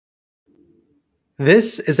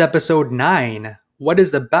This is episode 9. What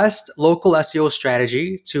is the best local SEO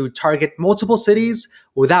strategy to target multiple cities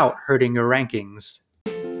without hurting your rankings?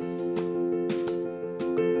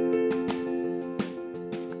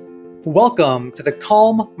 Welcome to the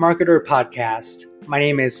Calm Marketer Podcast. My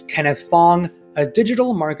name is Kenneth Fong, a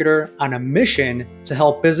digital marketer on a mission to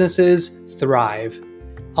help businesses thrive.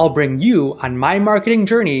 I'll bring you on my marketing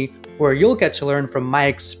journey where you'll get to learn from my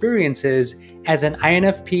experiences as an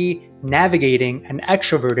INFP navigating an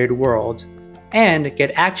extroverted world and get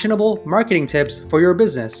actionable marketing tips for your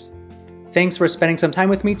business. Thanks for spending some time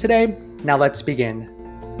with me today. Now let's begin.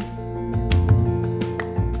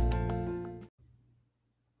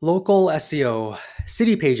 Local SEO,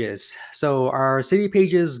 city pages. So are city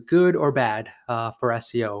pages good or bad for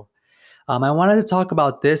SEO? I wanted to talk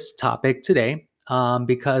about this topic today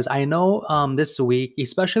because I know this week,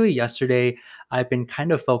 especially yesterday, I've been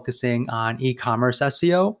kind of focusing on e-commerce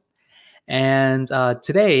SEO. And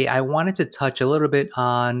today, I wanted to touch a little bit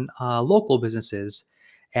on local businesses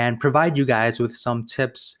and provide you guys with some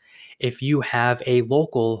tips if you have a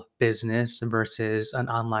local business versus an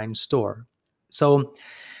online store. So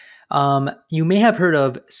you may have heard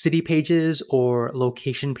of city pages or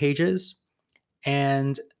location pages.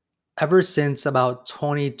 And ever since about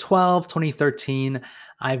 2012, 2013,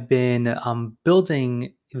 I've been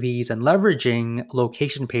building these and leveraging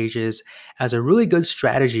location pages as a really good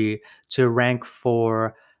strategy to rank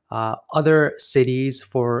for other cities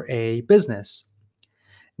for a business.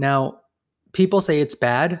 Now, people say it's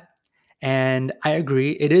bad, and I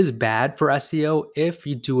agree, it is bad for SEO if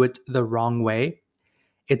you do it the wrong way.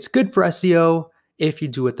 It's good for SEO if you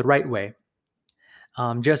do it the right way.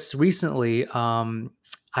 Just recently,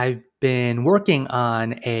 I've been working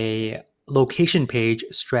on a location page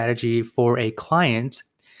strategy for a client.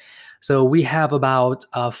 So we have about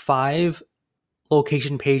 5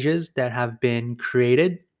 location pages that have been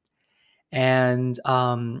created, and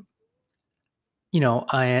and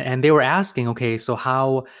they were asking, okay, so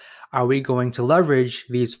how are we going to leverage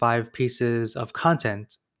these 5 pieces of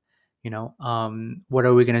content? What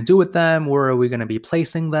are we going to do with them? Where are we going to be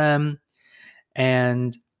placing them?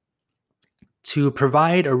 And to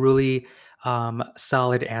provide a really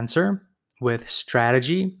solid answer with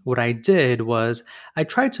strategy, what I did was I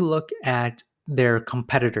tried to look at their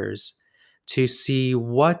competitors to see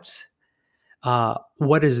what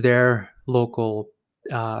is their local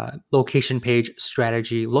location page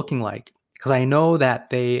strategy looking like. Because I know that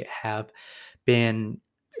there's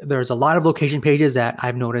a lot of location pages that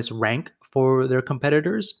I've noticed rank for their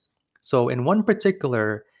competitors. So in one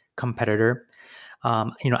particular competitor,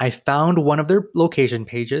 I found one of their location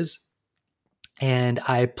pages and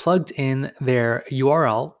I plugged in their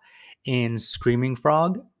URL in Screaming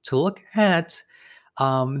Frog to look at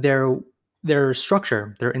their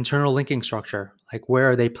structure, their internal linking structure. Like, where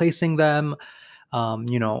are they placing them?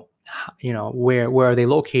 Where are they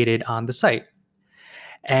located on the site?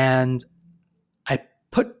 And I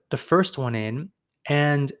put the first one in,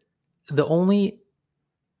 and the only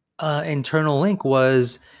internal link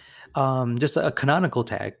was just a canonical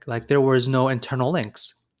tag. Like, there was no internal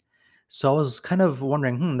links. So I was kind of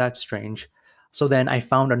wondering, that's strange. So then I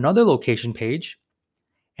found another location page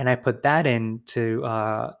and I put that into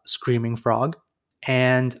Screaming Frog,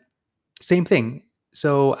 and same thing.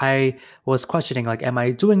 So I was questioning, like, am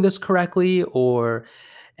I doing this correctly, or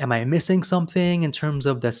am I missing something in terms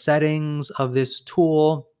of the settings of this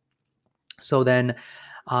tool? So then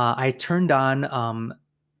I turned on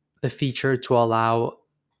the feature to allow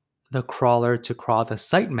the crawler to crawl the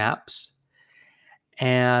site maps.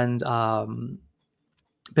 And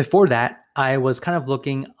before that, I was kind of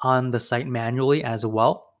looking on the site manually as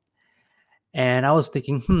well. And I was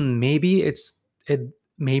thinking, maybe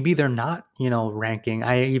they're not, ranking.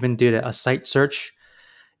 I even did a site search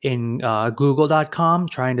in google.com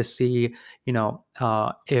trying to see,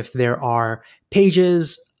 if there are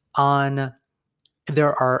pages on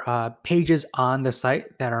the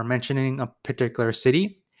site that are mentioning a particular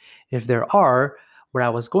city. If there are, what I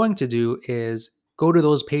was going to do is go to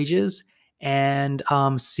those pages and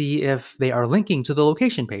see if they are linking to the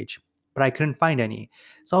location page. But I couldn't find any.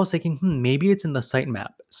 So I was thinking, maybe it's in the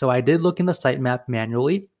sitemap. So I did look in the sitemap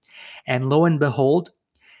manually, and lo and behold,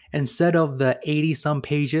 instead of the 80-some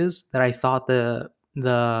pages that I thought the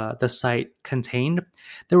site contained,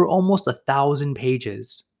 there were almost 1,000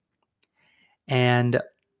 pages. And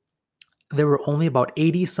there were only about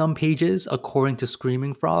 80-some pages according to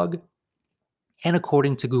Screaming Frog and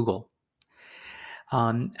according to Google.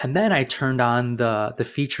 And then I turned on the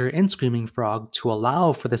feature in Screaming Frog to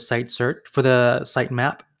allow for the site search, for the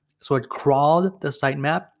sitemap. So it crawled the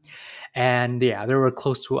sitemap, And yeah, there were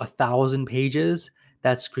close to 1,000 pages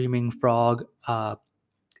that Screaming Frog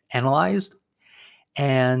analyzed.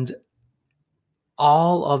 And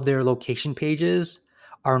all of their location pages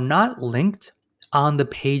are not linked on the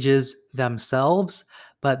pages themselves,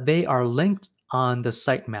 but they are linked on the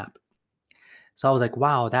sitemap. So I was like,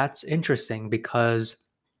 wow, that's interesting, because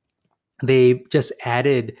they just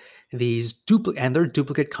added these duplicate, and they're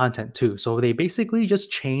duplicate content too. So they basically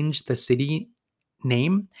just changed the city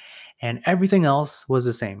name and everything else was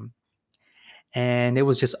the same. And it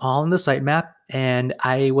was just all in the sitemap. And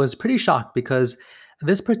I was pretty shocked, because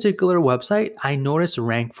this particular website, I noticed,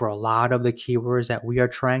 ranked for a lot of the keywords that we are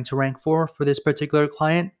trying to rank for this particular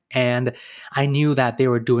client. And I knew that they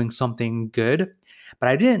were doing something good, but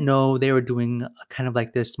I didn't know they were doing kind of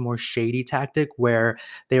like this more shady tactic where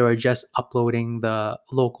they were just uploading the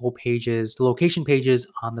local pages, the location pages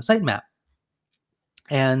on the sitemap.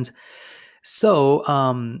 And so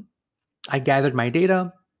I gathered my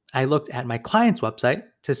data. I looked at my client's website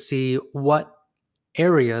to see what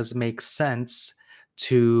areas make sense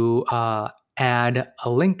to add a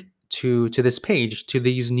link to this page, to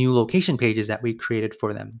these new location pages that we created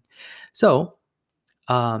for them. So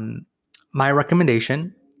um, my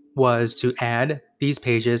recommendation was to add these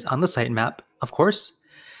pages on the sitemap, of course.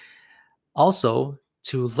 Also,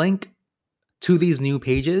 to link to these new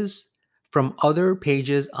pages from other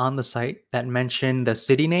pages on the site that mention the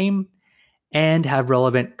city name and have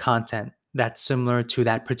relevant content that's similar to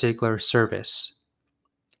that particular service.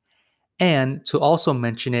 And to also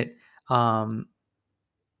mention it um,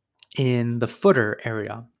 in the footer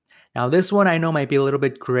area. Now, this one I know might be a little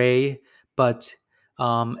bit gray, but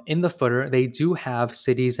in the footer, they do have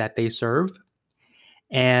cities that they serve.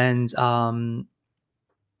 And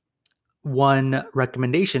one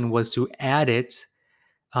recommendation was to add it,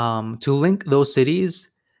 to link those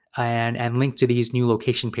cities and link to these new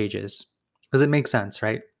location pages, because it makes sense,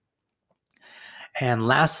 right? And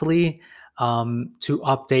lastly, to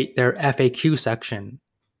update their FAQ section.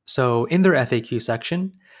 So in their FAQ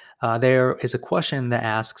section, there is a question that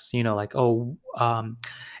asks, like,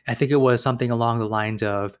 I think it was something along the lines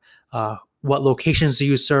of, what locations do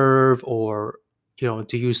you serve? Or, do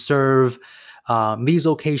you serve these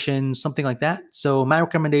locations? Something like that. So my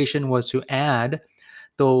recommendation was to add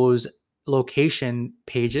those location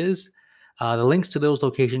pages, the links to those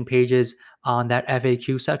location pages on that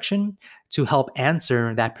FAQ section, to help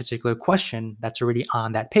answer that particular question that's already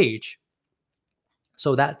on that page.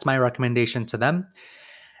 So that's my recommendation to them.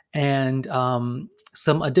 And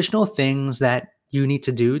some additional things that you need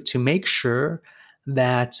to do to make sure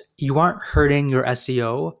that you aren't hurting your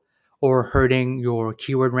SEO or hurting your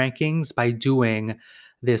keyword rankings by doing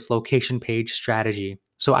this location page strategy.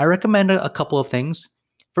 So I recommend a couple of things.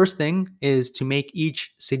 First thing is to make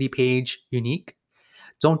each city page unique.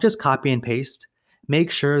 Don't just copy and paste.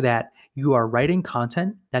 Make sure that you are writing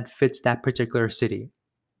content that fits that particular city.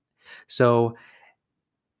 So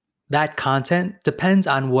that content depends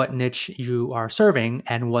on what niche you are serving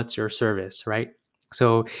and what's your service, right?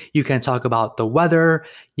 So you can talk about the weather,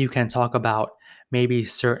 you can talk about maybe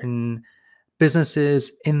certain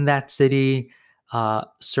businesses in that city,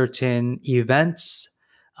 certain events,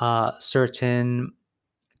 certain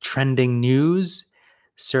trending news,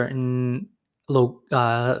 certain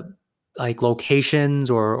like locations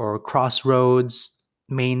or crossroads,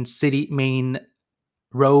 main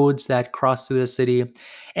roads that cross through the city,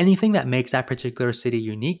 anything that makes that particular city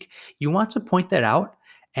unique. You want to point that out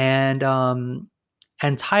and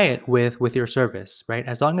tie it with your service, right?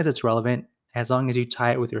 As long as it's relevant, as long as you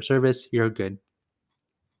tie it with your service, you're good.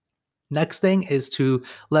 Next thing is to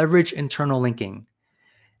leverage internal linking.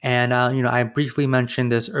 And I briefly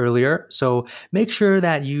mentioned this earlier. So make sure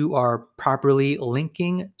that you are properly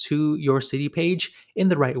linking to your city page in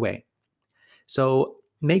the right way. So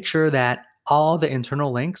make sure that all the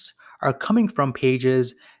internal links are coming from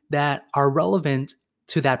pages that are relevant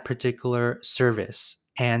to that particular service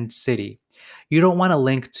and city. You don't want to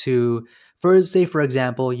link to, for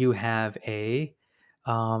example, you have a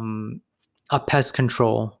pest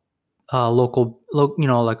control,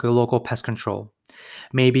 like a local pest control.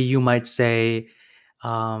 Maybe you might say,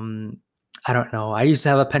 I don't know. I used to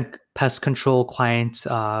have a pest control client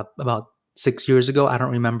about 6 years ago. I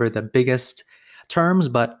don't remember the biggest terms,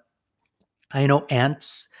 but I know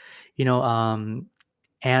ants,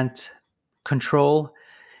 ant control,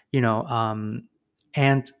 you know, um,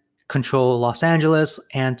 ant control Los Angeles,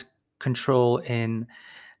 ant control in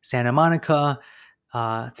Santa Monica,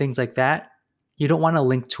 things like that. You don't want to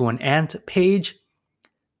link to an ant page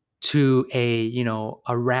to a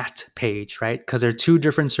rat page, right? Because they're two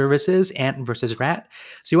different services, ant versus rat.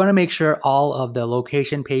 So you want to make sure all of the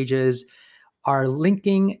location pages are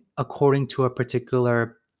linking according to a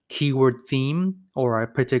particular keyword theme or a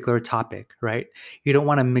particular topic, right? You don't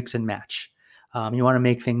want to mix and match. You want to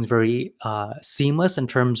make things very seamless in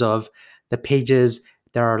terms of the pages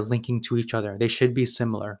that are linking to each other. They should be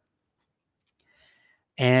similar.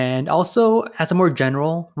 And also, as a more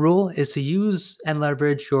general rule, is to use and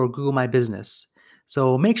leverage your Google My Business.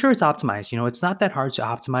 So make sure it's optimized. It's not that hard to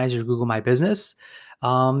optimize your Google My Business.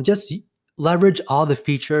 Just leverage all the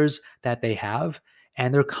features that they have,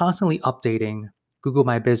 and they're constantly updating Google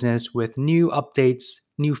My Business with new updates,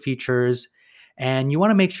 new features, and you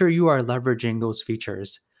want to make sure you are leveraging those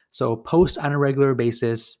features. So post on a regular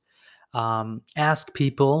basis, ask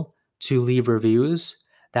people to leave reviews.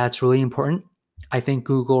 That's really important. I think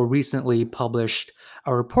Google recently published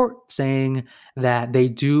a report saying that they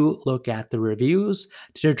do look at the reviews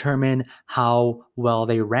to determine how well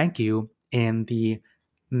they rank you in the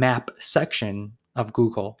map section of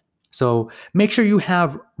Google. So make sure you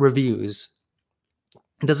have reviews.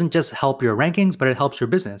 It doesn't just help your rankings, but it helps your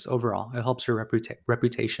business overall. It helps your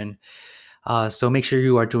reputation. So make sure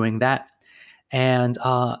you are doing that. And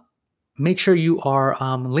make sure you are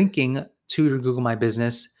linking to your Google My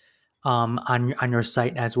Business on your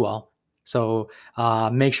site as well. So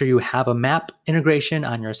make sure you have a map integration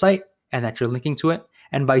on your site and that you're linking to it,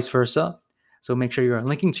 and vice versa. So make sure you're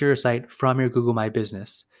linking to your site from your Google My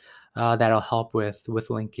Business. That'll help with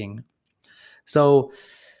linking. So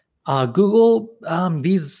Google,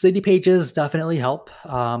 these city pages definitely help.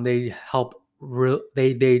 They help.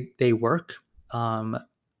 They work.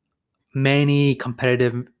 Many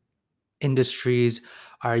competitive industries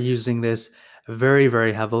are using this very,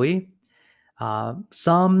 very heavily.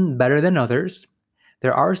 Some better than others.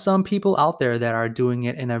 There are some people out there that are doing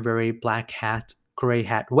it in a very black hat, gray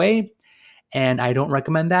hat way, and I don't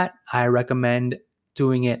recommend that. I recommend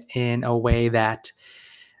doing it in a way that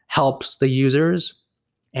helps the users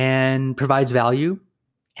and provides value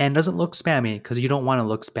and doesn't look spammy, because you don't want to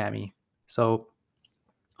look spammy. So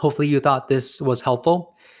hopefully you thought this was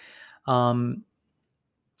helpful. I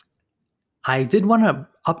did want to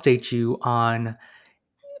update you on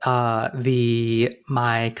my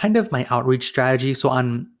outreach strategy. So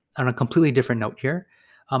on a completely different note here,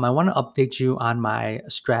 I want to update you on my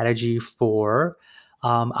strategy for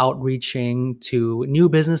outreaching to new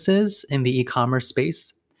businesses in the e-commerce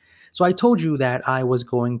space. So I told you that I was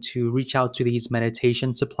going to reach out to these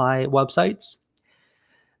meditation supply websites.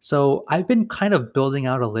 So I've been kind of building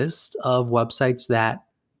out a list of websites that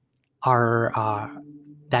are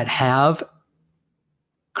that have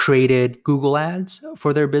created Google ads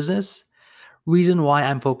for their business. Reason why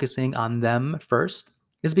I'm focusing on them first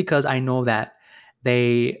is because I know that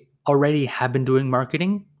they already have been doing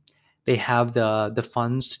marketing. They have the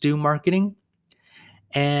funds to do marketing,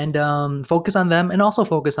 and focus on them, and also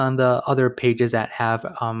focus on the other pages that have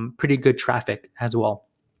pretty good traffic as well.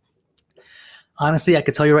 Honestly, I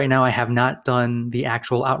could tell you right now, I have not done the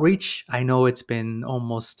actual outreach. I know it's been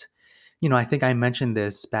almost, I think I mentioned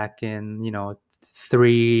this back in,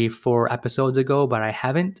 3-4 episodes ago, but I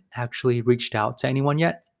haven't actually reached out to anyone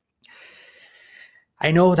yet.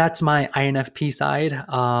 I know that's my INFP side,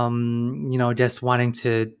 just wanting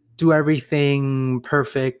to do everything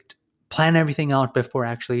perfect, plan everything out before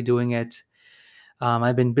actually doing it.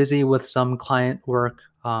 I've been busy with some client work,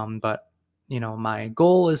 but my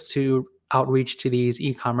goal is to outreach to these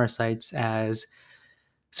e-commerce sites as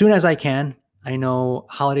soon as I can. I know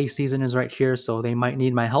holiday season is right here, so they might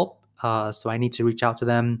need my help. So I need to reach out to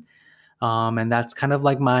them, and that's kind of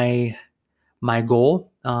like my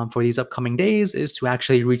goal for these upcoming days, is to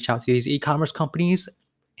actually reach out to these e-commerce companies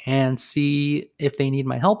and see if they need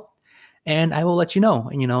my help. And I will let you know,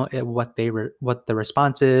 what what the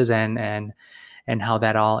response is, and how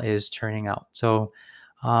that all is turning out. So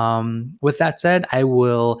with that said, I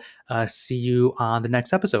will see you on the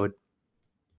next episode.